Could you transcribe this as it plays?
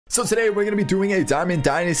So today we're going to be doing a Diamond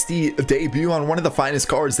Dynasty debut on one of the finest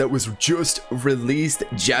cards that was just released,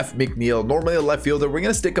 Jeff McNeill. Normally a left fielder. We're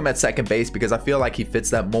going to stick him at second base because I feel like he fits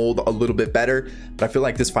that mold a little bit better. But I feel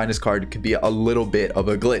like this finest card could be a little bit of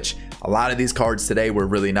a glitch. A lot of these cards today were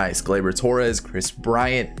really nice. Gleyber Torres, Chris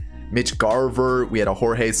Bryant, Mitch Garver. We had a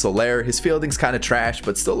Jorge Soler. His fielding's kind of trash,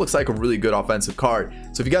 but still looks like a really good offensive card.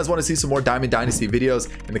 So if you guys want to see some more Diamond Dynasty videos,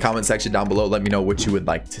 in the comment section down below, let me know what you would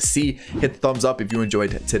like to see. Hit the thumbs up if you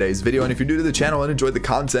enjoyed today's video. And if you're new to the channel and enjoyed the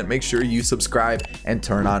content, make sure you subscribe and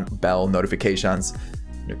turn on bell notifications.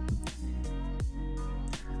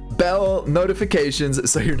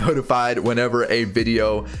 So you're notified whenever a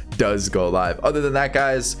video does go live. Other than that,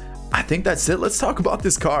 guys, I think that's it. Let's talk about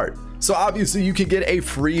this card. So obviously you can get a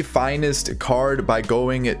free finest card by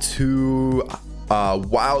going to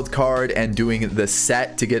wild card and doing the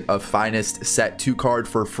set to get a finest set 2 card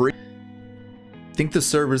for free. I think the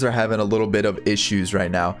servers are having a little bit of issues right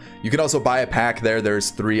now. You can also buy a pack there. There's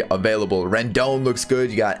 3 available. Rendon looks good.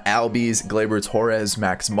 You got Albies, Gleyber Torres,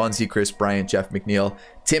 Max Muncy, Chris Bryant, Jeff McNeill,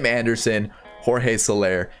 Tim Anderson, Jorge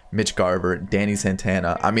Soler, Mitch Garver, Danny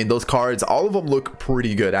Santana. I mean, those cards, all of them look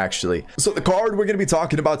pretty good, actually. So the card we're going to be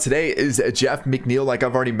talking about today is Jeff McNeill, like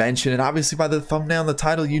I've already mentioned. And obviously by the thumbnail and the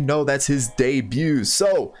title, you know that's his debut.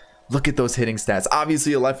 So look at those hitting stats.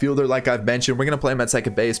 Obviously a left fielder, like I've mentioned. We're going to play him at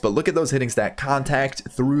second base, but look at those hitting stats. Contact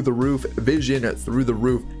through the roof, vision through the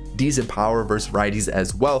roof, decent power versus righties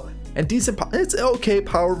as well. And decent, it's okay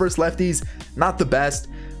power versus lefties. Not the best,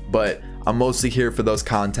 but I'm mostly here for those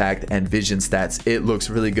contact and vision stats. It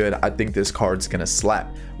looks really good. I think this card's gonna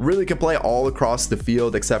slap. Really can play all across the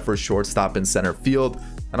field except for shortstop and center field,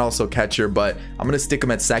 and also catcher, but I'm gonna stick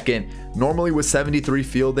him at second. Normally with 73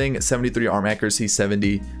 fielding, 73 arm accuracy,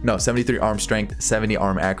 73 arm strength, 70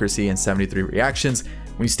 arm accuracy, and 73 reactions.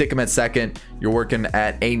 When you stick him at second, you're working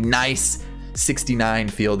at a nice 69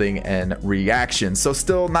 fielding and reaction. So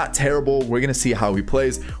still not terrible. We're gonna see how he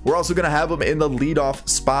plays. We're also gonna have him in the leadoff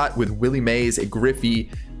spot with Willie Mays,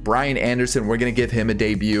 Griffey, Brian Anderson. We're gonna give him a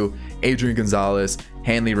debut. Adrian Gonzalez,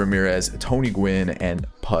 Hanley Ramirez, Tony Gwynn, and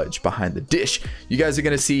Pudge behind the dish. You guys are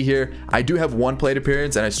gonna see here, I do have 1 plate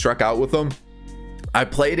appearance and I struck out with him. I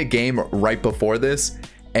played a game right before this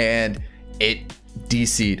and it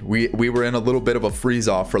DC'd. We were in a little bit of a freeze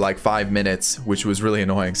off for like 5 minutes, which was really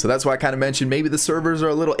annoying. So that's why I kind of mentioned maybe the servers are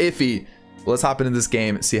a little iffy. Let's hop into this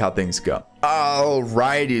game, see how things go.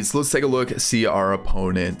 Alrighty, so let's take a look, see our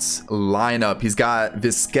opponent's lineup. He's got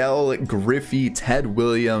Vizquel, Griffey, Ted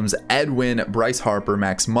Williams, Edwin, Bryce Harper,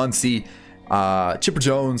 Max Muncy, Chipper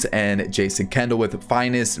Jones, and Jason Kendall with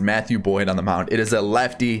Finest Matthew Boyd on the mound. It is a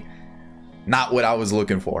lefty, not what I was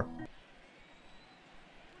looking for.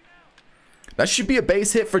 That should be a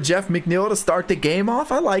base hit for Jeff McNeill to start the game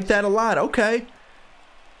off. I like that a lot. Okay.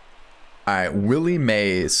 All right, Willie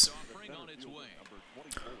Mays.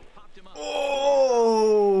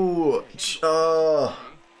 Oh,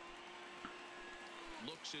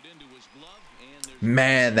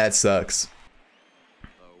 man, that sucks.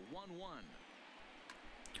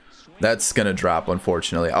 That's gonna drop,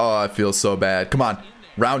 unfortunately. Oh, I feel so bad. Come on,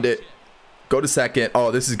 round it. Go to second.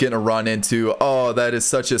 Oh, this is getting a run into. Oh, that is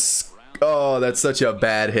such a. Oh, that's such a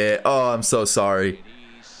bad hit. Oh, I'm so sorry.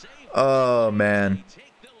 Oh, man.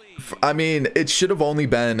 I mean, it should have only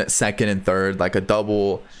been second and third, like a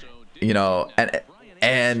double, you know,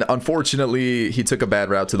 and unfortunately, he took a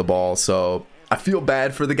bad route to the ball. So I feel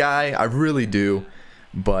bad for the guy. I really do.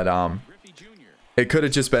 But it could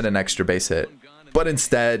have just been an extra base hit. But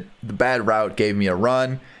instead, the bad route gave me a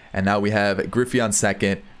run. And now we have Griffey on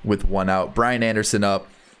second with 1 out. Brian Anderson up.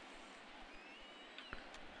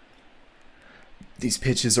 These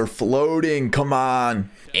pitches are floating. Come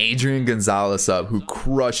on. Adrian Gonzalez up, who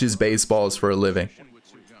crushes baseballs for a living.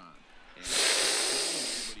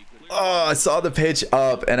 Oh, I saw the pitch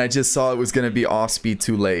up and I just saw it was going to be off speed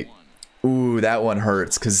too late. Ooh, that one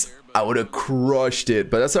hurts because I would have crushed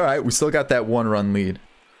it. But that's all right. We still got that 1-run lead.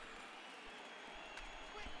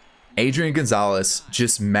 Adrian Gonzalez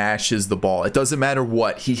just mashes the ball. It doesn't matter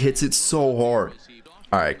what. He hits it so hard.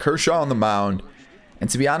 All right, Kershaw on the mound. And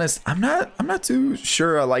to be honest, I'm not too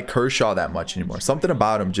sure I like Kershaw that much anymore. Something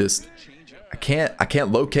about him just I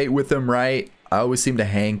can't locate with him right. I always seem to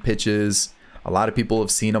hang pitches. A lot of people have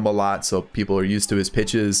seen him a lot, so people are used to his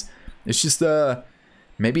pitches. It's just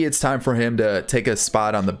maybe it's time for him to take a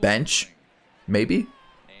spot on the bench. Maybe.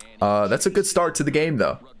 That's a good start to the game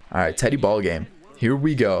though. All right, Teddy ball game. Here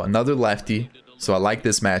we go. Another lefty. So I like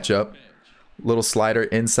this matchup. Little slider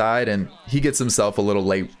inside, and he gets himself a little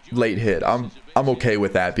late hit. I'm okay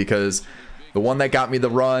with that because the one that got me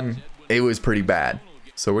the run, it was pretty bad.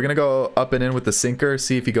 So we're gonna go up and in with the sinker,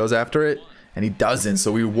 see if he goes after it. and he doesn't.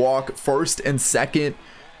 So we walk first and second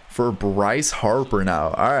for Bryce Harper now.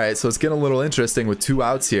 All right, so it's getting a little interesting with 2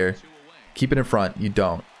 outs here. Keep it in front. You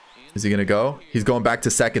don't. Is he going to go? He's going back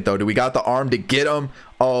to second, though. Do we got the arm to get him?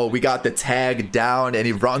 Oh, we got the tag down, and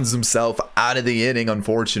he runs himself out of the inning,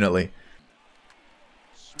 unfortunately.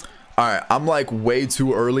 All right, I'm like way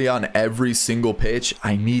too early on every single pitch.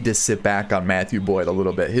 I need to sit back on Matthew Boyd a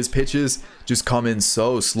little bit. His pitches just come in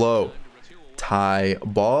so slow. Tie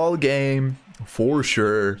ball game for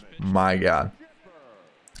sure. My God.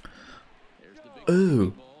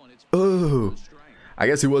 Ooh. Ooh. I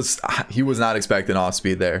guess he was not expecting off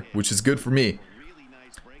speed there, which is good for me.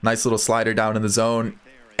 Nice little slider down in the zone.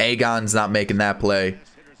 Agon's not making that play.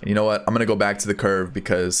 And you know what? I'm going to go back to the curve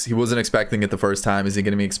because he wasn't expecting it the first time. Is he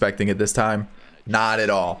going to be expecting it this time? Not at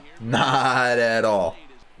all. Not at all.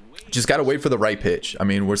 Just got to wait for the right pitch. I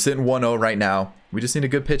mean, we're sitting 1-0 right now. We just need a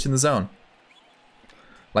good pitch in the zone.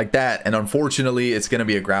 Like that. And unfortunately, it's going to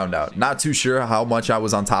be a ground out. Not too sure how much I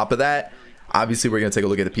was on top of that. Obviously, we're going to take a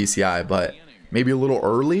look at the PCI, but maybe a little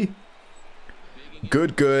early.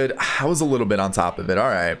 Good, good. I was a little bit on top of it. All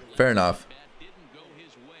right. Fair enough.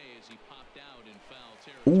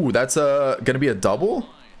 Ooh, that's gonna be a double.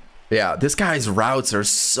 Yeah, this guy's routes are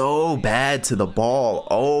so bad to the ball.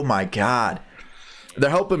 Oh my God,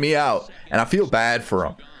 they're helping me out, and I feel bad for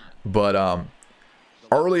him. But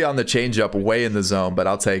early on the changeup, way in the zone, but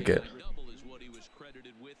I'll take it.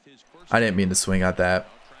 I didn't mean to swing at that.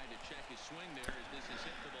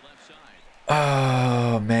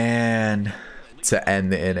 Oh man, to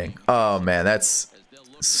end the inning. Oh man, that's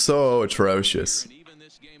so atrocious.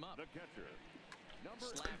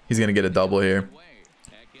 He's going to get a double here.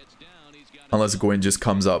 Unless Gwynn just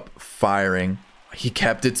comes up firing. He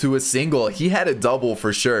kept it to a single. He had a double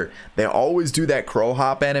for sure. They always do that crow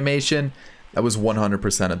hop animation. That was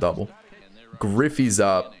 100% a double. Griffey's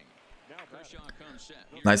up.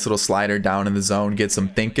 Nice little slider down in the zone. Gets him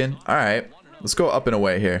thinking. All right. Let's go up and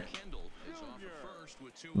away here.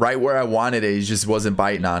 Right where I wanted it. He just wasn't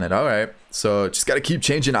biting on it. All right. So just got to keep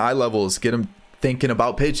changing eye levels. Get him thinking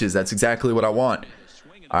about pitches. That's exactly what I want.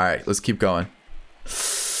 All right, let's keep going.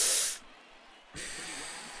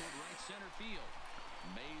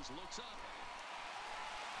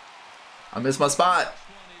 I missed my spot.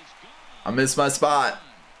 I missed my spot.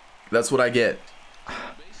 That's what I get.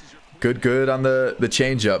 Good, good on the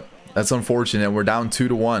changeup. That's unfortunate. We're down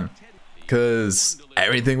 2-1 because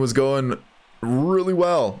everything was going really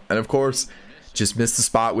well. And of course, just missed the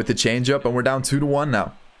spot with the changeup, and we're down 2-1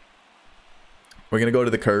 now. We're going to go to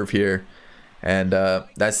the curve here. And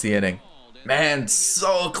that's the inning. Man,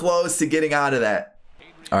 so close to getting out of that.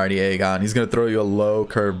 Alrighty, Agon. He's going to throw you a low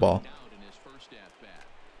curveball.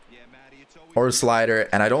 Or a slider.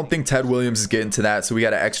 And I don't think Ted Williams is getting to that, so we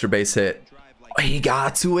got an extra base hit. Oh, he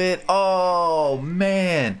got to it. Oh,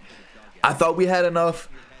 man. I thought we had enough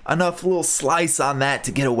little slice on that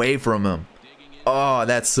to get away from him. Oh,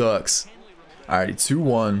 that sucks. Alrighty,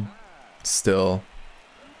 2-1. Still.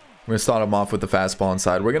 We're going to start him off with the fastball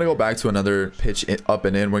inside. We're going to go back to another pitch up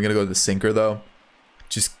and in. We're going to go to the sinker, though.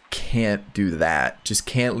 Just can't do that. Just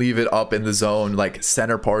can't leave it up in the zone, like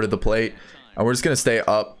center part of the plate. And we're just going to stay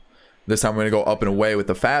up. This time we're going to go up and away with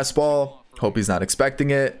the fastball. Hope he's not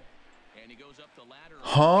expecting it.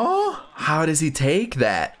 Huh? How does he take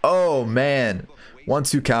that? Oh, man.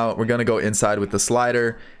 1-2 count. We're going to go inside with the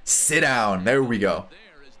slider. Sit down. There we go.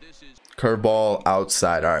 Curveball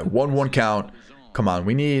outside. All right, 1-1 count. Come on,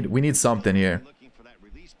 we need something here.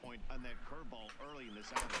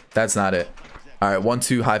 That's not it. All right,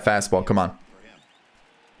 1-2 high fastball. Come on.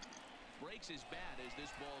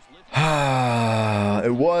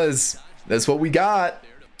 It was. That's what we got.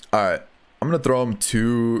 All right, I'm gonna throw him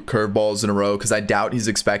 2 curveballs in a row because I doubt he's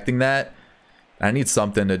expecting that. I need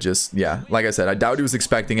something to just, yeah, like I said, I doubt he was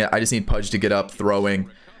expecting it. I just need Pudge to get up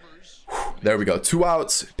throwing. There we go. 2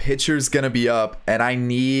 outs. Pitcher's going to be up. And I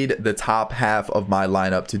need the top half of my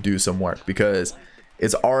lineup to do some work because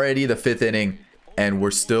it's already the 5th inning and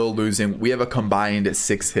we're still losing. We have a combined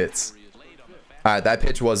 6 hits. All right, that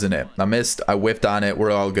pitch wasn't it. I missed. I whiffed on it.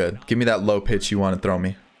 We're all good. Give me that low pitch you want to throw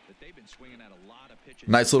me.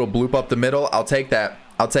 Nice little bloop up the middle. I'll take that.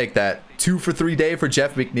 I'll take that. 2 for 3 day for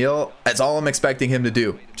Jeff McNeill. That's all I'm expecting him to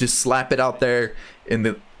do. Just slap it out there in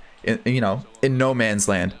the... you know, in no man's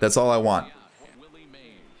land. That's all I want.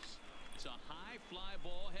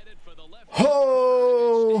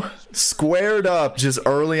 Oh, squared up just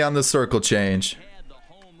early on the circle change.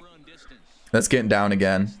 That's getting down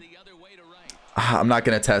again. I'm not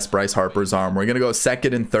going to test Bryce Harper's arm. We're going to go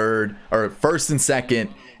second and third, or first and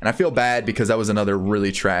second. And I feel bad because that was another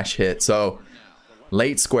really trash hit. So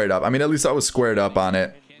late squared up. I mean, at least I was squared up on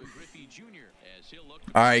it.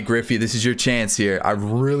 All right, Griffey, this is your chance here. I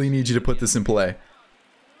really need you to put this in play.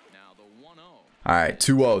 All right,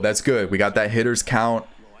 2-0. That's good. We got that hitter's count.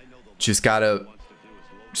 Just gotta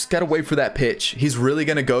wait for that pitch. He's really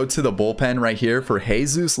gonna go to the bullpen right here for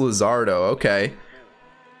Jesus Luzardo. Okay.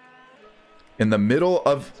 In the middle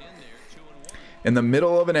of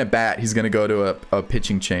an at bat, he's gonna go to a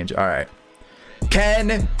pitching change. All right.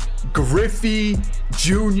 Ken Griffey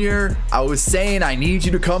Jr. I was saying I need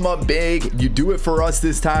you to come up big. You do it for us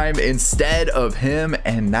this time instead of him,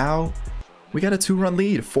 and now we got a 2-run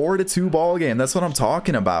lead, 4-2 ball game. That's what I'm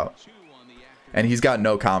talking about. And he's got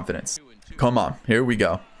no confidence. Come on, here we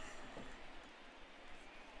go.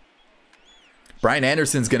 Brian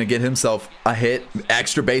Anderson's gonna get himself a hit,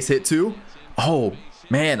 extra base hit too. Oh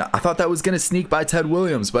man, I thought that was gonna sneak by Ted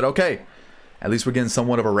Williams, but okay. At least we're getting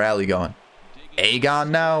somewhat of a rally going.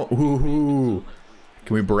 Agon now. Ooh.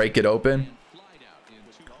 Can we break it open?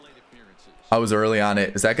 I was early on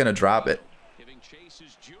it. Is that gonna drop it?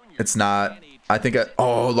 It's not. I think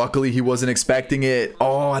oh, luckily he wasn't expecting it.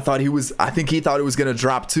 Oh, I think he thought it was gonna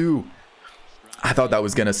drop too. I thought that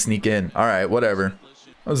was gonna sneak in. All right, whatever.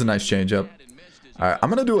 That was a nice changeup. All right, I'm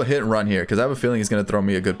gonna do a hit and run here because I have a feeling he's gonna throw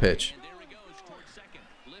me a good pitch.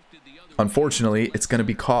 Unfortunately, it's gonna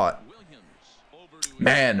be caught.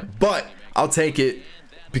 Man, but I'll take it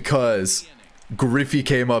because Griffey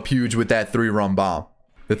came up huge with that 3-run bomb.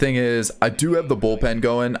 The thing is, I do have the bullpen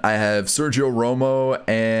going. I have Sergio Romo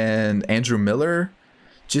and Andrew Miller,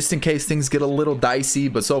 just in case things get a little dicey,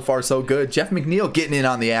 but so far so good. Jeff McNeil getting in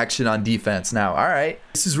on the action on defense now. All right.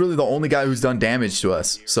 This is really the only guy who's done damage to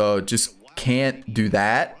us, so just can't do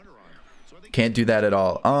that. Can't do that at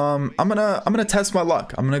all. I'm gonna test my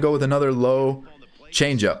luck. I'm gonna go with another low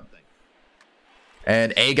changeup.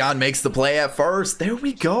 And Agon makes the play at first. There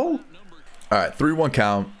we go. All right, 3-1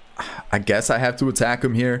 count. I guess I have to attack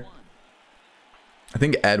him here. I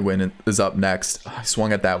think Edwin is up next. I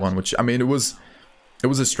swung at that one, which, I mean, it was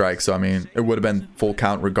a strike. So, I mean, it would have been full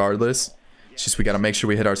count regardless. It's just we got to make sure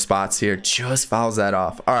we hit our spots here. Just fouls that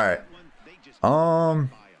off. All right. I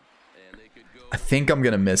think I'm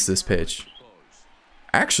going to miss this pitch.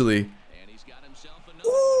 Actually.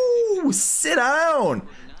 Ooh, sit down.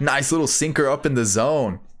 Nice little sinker up in the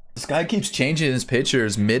zone. This guy keeps changing his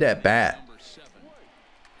pitchers mid at bat.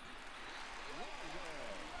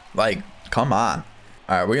 Like, come on.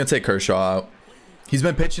 All right, we're going to take Kershaw out. He's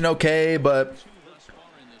been pitching okay, but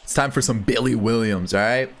it's time for some Billy Williams, all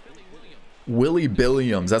right? Willie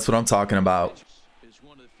Billiams, that's what I'm talking about.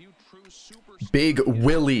 Big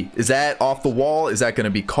Willie. Is that off the wall? Is that going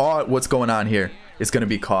to be caught? What's going on here? It's going to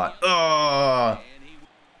be caught.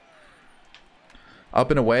 Up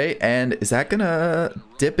and away, and is that going to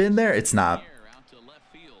dip in there? It's not.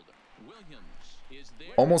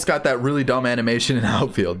 Almost got that really dumb animation in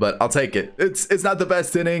outfield, but I'll take it. It's not the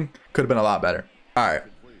best inning. Could have been a lot better. All right.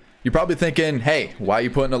 You're probably thinking, hey, why are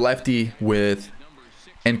you putting a lefty with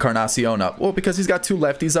Encarnacion up? Well, because he's got 2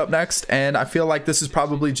 lefties up next, and I feel like this is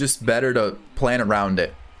probably just better to plan around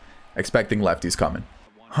it. Expecting lefties coming.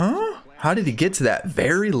 Huh? How did he get to that?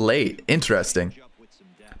 Very late. Interesting.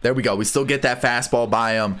 There we go. We still get that fastball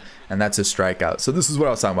by him, and that's a strikeout. So this is what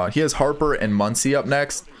I was talking about. He has Harper and Muncy up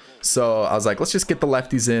next. So I was like, let's just get the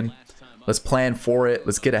lefties in. Let's plan for it.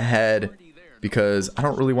 Let's get ahead because I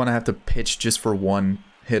don't really want to have to pitch just for one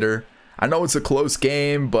hitter. I know it's a close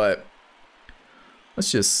game, but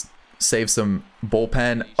let's just save some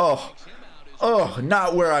bullpen. Oh,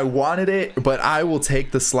 not where I wanted it, but I will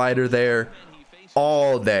take the slider there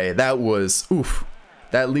all day. That was, oof.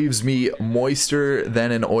 That leaves me moister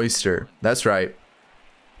than an oyster. That's right.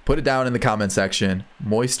 Put it down in the comment section.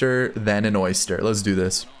 Moister than an oyster. Let's do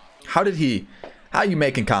this. How are you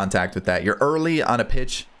making contact with that? You're early on a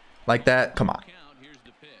pitch like that? Come on.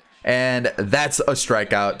 And that's a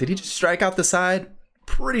strikeout. Did he just strike out the side?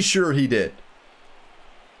 Pretty sure he did.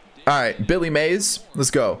 All right, Billy Mays.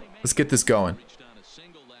 Let's go. Let's get this going.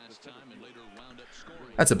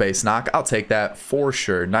 That's a base knock. I'll take that for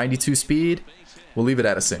sure. 92 speed. We'll leave it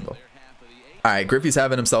at a single. All right, Griffey's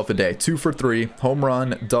having himself a day. 2 for 3. Home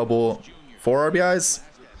run, double, 4 RBIs.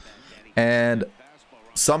 And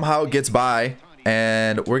somehow gets by.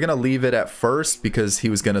 And we're going to leave it at first because he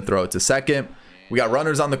was going to throw it to second. We got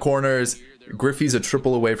runners on the corners. Griffey's a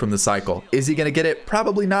triple away from the cycle. Is he going to get it?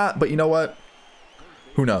 Probably not. But you know what?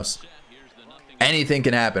 Who knows? Anything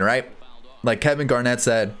can happen, right? Like Kevin Garnett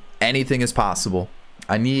said, anything is possible.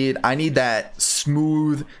 I need that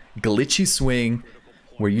smooth, glitchy swing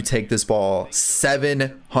where you take this ball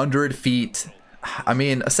 700 feet. I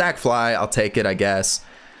mean, a sac fly, I'll take it, I guess.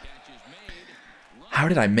 How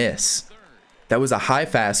did I miss? That was a high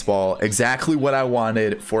fastball, exactly what I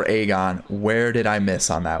wanted for Aegon. Where did I miss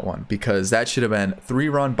on that one? Because that should have been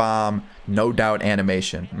 3-run bomb, no doubt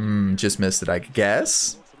animation. Just missed it, I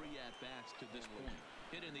guess.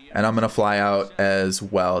 And I'm going to fly out as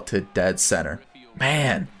well to dead center.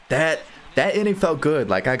 Man, that inning felt good.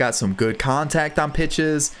 Like, I got some good contact on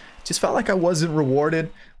pitches. Just felt like I wasn't rewarded.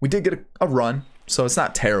 We did get a run, so it's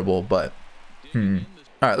not terrible, but... All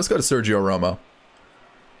right, let's go to Sergio Romo.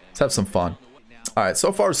 Let's have some fun. All right,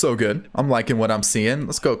 so far so good. I'm liking what I'm seeing.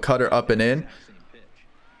 Let's go cutter up and in.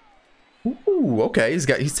 Ooh, okay.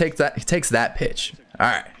 He takes that pitch. All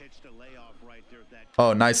right.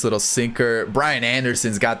 Oh, nice little sinker. Brian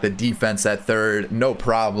Anderson's got the defense at third. No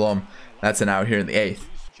problem. That's an out here in the 8th.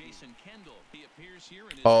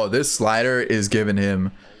 Oh, this slider is giving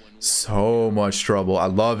him so much trouble. I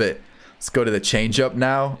love it. Let's go to the changeup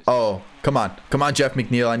now. Oh, come on. Come on, Jeff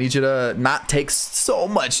McNeill. I need you to not take so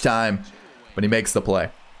much time. But he makes the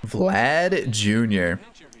play. Vlad Jr.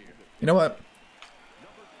 You know what?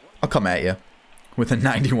 I'll come at you with a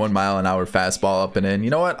 91-mile-an-hour fastball up and in. You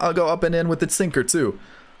know what? I'll go up and in with the sinker too.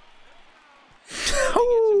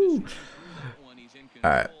 All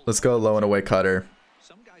right, let's go low and away cutter.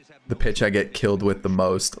 The pitch I get killed with the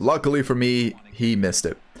most. Luckily for me, he missed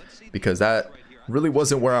it because that really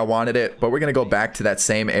wasn't where I wanted it. But we're going to go back to that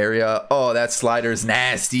same area. Oh, that slider's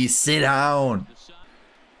nasty. Sit down.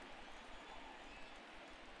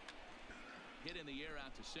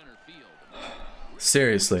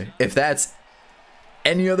 Seriously, if that's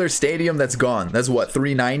any other stadium, that's gone. That's what,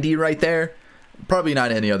 390 right there? Probably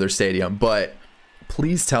not any other stadium, but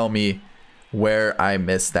please tell me where I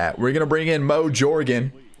missed that. We're going to bring in Mo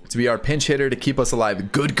Jorgen to be our pinch hitter to keep us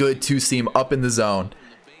alive. Good two-seam up in the zone.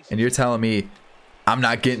 And you're telling me I'm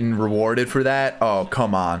not getting rewarded for that? Oh,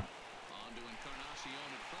 come on.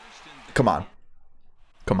 Come on.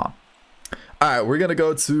 Come on. All right, we're gonna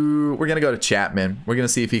go to Chapman. We're gonna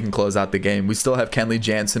see if he can close out the game. We still have Kenley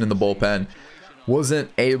Jansen in the bullpen.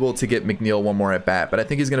 Wasn't able to get McNeil one more at bat, but I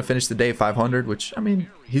think he's gonna finish the day 500. Which, I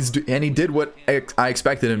mean, he did what I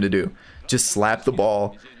expected him to do. Just slap the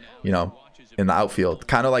ball, you know, in the outfield,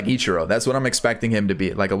 kind of like Ichiro. That's what I'm expecting him to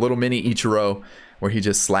be, like a little mini Ichiro, where he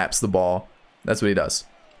just slaps the ball. That's what he does.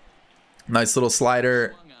 Nice little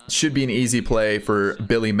slider. Should be an easy play for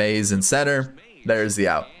Billy Mays in center. There's the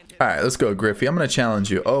out. All right, let's go, Griffey. I'm going to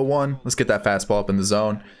challenge you. 0-1. Let's get that fastball up in the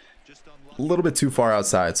zone. A little bit too far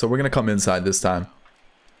outside, so we're going to come inside this time.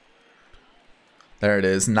 There it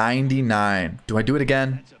is. 99. Do I do it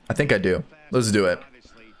again? I think I do. Let's do it.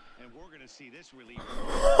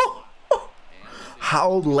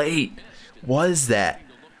 How late was that?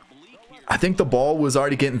 I think the ball was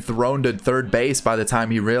already getting thrown to third base by the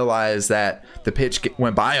time he realized that the pitch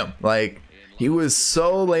went by him. Like, he was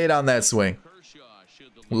so late on that swing.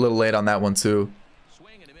 A little late on that one too.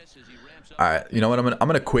 All right, you know what? I'm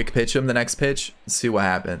gonna quick pitch him the next pitch. See what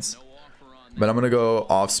happens. But I'm gonna go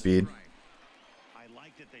off speed.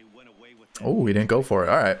 Oh, he didn't go for it.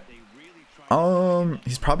 All right.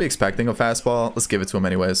 He's probably expecting a fastball. Let's give it to him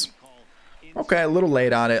anyways. Okay, a little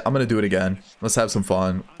late on it. I'm gonna do it again. Let's have some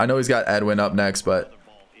fun. I know he's got Edwin up next, but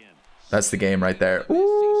that's the game right there.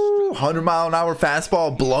 Ooh, 100-mile-an-hour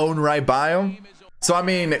fastball blown right by him. So, I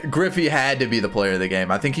mean, Griffey had to be the player of the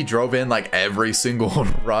game. I think he drove in like every single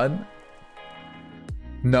run.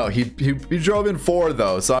 No, he drove in 4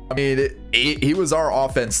 though. So, I mean, he was our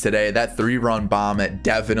offense today. That 3-run bomb, it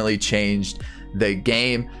definitely changed the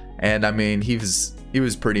game. And I mean, he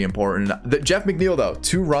was pretty important. Jeff McNeill though,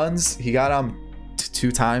 2 runs. He got him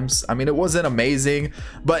 2 times. I mean, it wasn't amazing,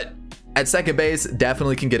 but at second base,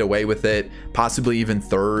 definitely can get away with it. Possibly even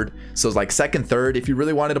third. So it's like second, third. If you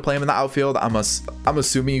really wanted to play him in the outfield, I'm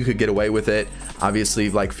assuming you could get away with it. Obviously,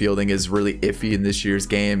 like, fielding is really iffy in this year's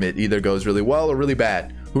game. It either goes really well or really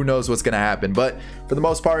bad. Who knows what's going to happen? But for the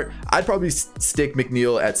most part, I'd probably stick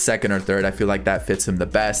McNeill at second or third. I feel like that fits him the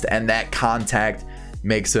best. And that contact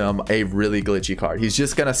makes him a really glitchy card. He's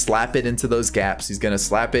just gonna slap it into those gaps. He's gonna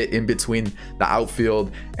slap it in between the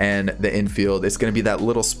outfield and the infield. It's gonna be that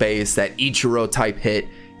little space, that Ichiro type hit.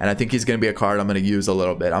 And I think he's going to be a card I'm going to use a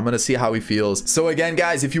little bit. I'm going to see how he feels. So again,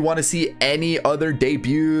 guys, if you want to see any other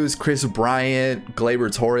debuts, Chris Bryant,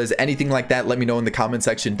 Gleyber Torres, anything like that, let me know in the comment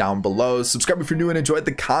section down below. Subscribe if you're new and enjoyed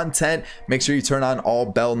the content. Make sure you turn on all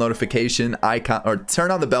bell notification icon, or turn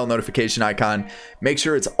on the bell notification icon. Make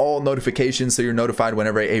sure it's all notifications so you're notified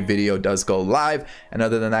whenever a video does go live. And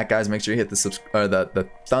other than that, guys, make sure you hit the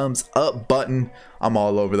thumbs up button. I'm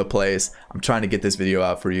all over the place. I'm trying to get this video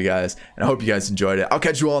out for you guys, and I hope you guys enjoyed it. I'll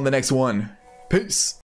catch you all in the next one. Peace.